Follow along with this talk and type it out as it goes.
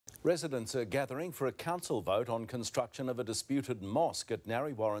Residents are gathering for a council vote on construction of a disputed mosque at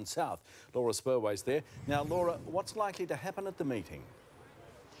Narre Warren South. Laura Spurway's there. Now, Laura, what's likely to happen at the meeting?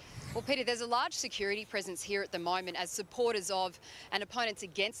 Well, Peter, there's a large security presence here at the moment as supporters of and opponents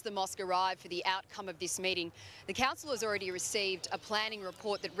against the mosque arrive for the outcome of this meeting. The council has already received a planning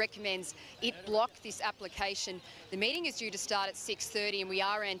report that recommends it block this application. The meeting is due to start at 6:30 and we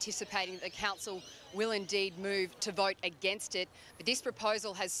are anticipating that the council will indeed move to vote against it. But this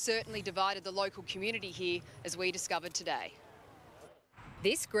proposal has certainly divided the local community here, as we discovered today.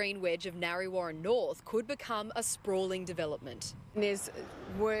 This green wedge of Narre Warren North could become a sprawling development. There's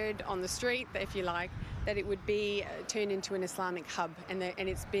word on the street, if you like, that it would be turned into an Islamic hub, and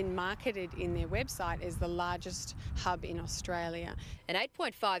it's been marketed in their website as the largest hub in Australia. An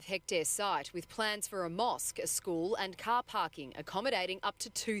 8.5 hectare site with plans for a mosque, a school and car parking, accommodating up to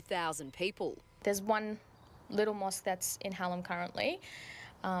 2,000 people. There's one little mosque that's in Hallam currently,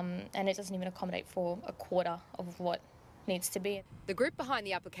 and it doesn't even accommodate for a quarter of what needs to be. The group behind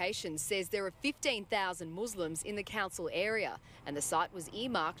the application says there are 15,000 Muslims in the council area and the site was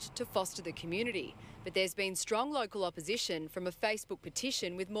earmarked to foster the community. But there's been strong local opposition from a Facebook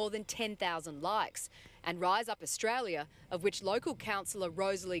petition with more than 10,000 likes. And Rise Up Australia, of which local councillor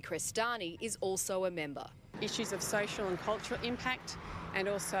Rosalie Crestani is also a member. Issues of social and cultural impact, and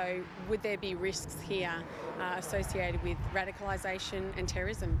also would there be risks here associated with radicalisation and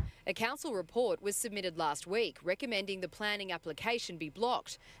terrorism. A council report was submitted last week recommending the planning application be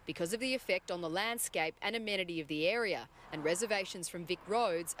blocked because of the effect on the landscape and amenity of the area and reservations from Vic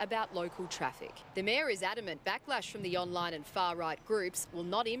Roads about local traffic. The Mayor is adamant backlash from the online and far-right groups will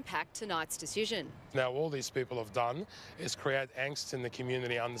not impact tonight's decision. Now all these people have done is create angst in the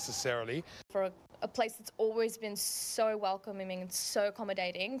community unnecessarily. For a place that's always been so welcoming and so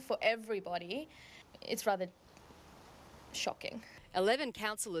accommodating for everybody, it's rather shocking. 11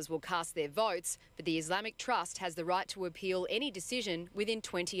 councillors will cast their votes, but the Islamic Trust has the right to appeal any decision within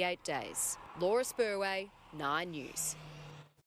 28 days. Laura Spurway, 9 News.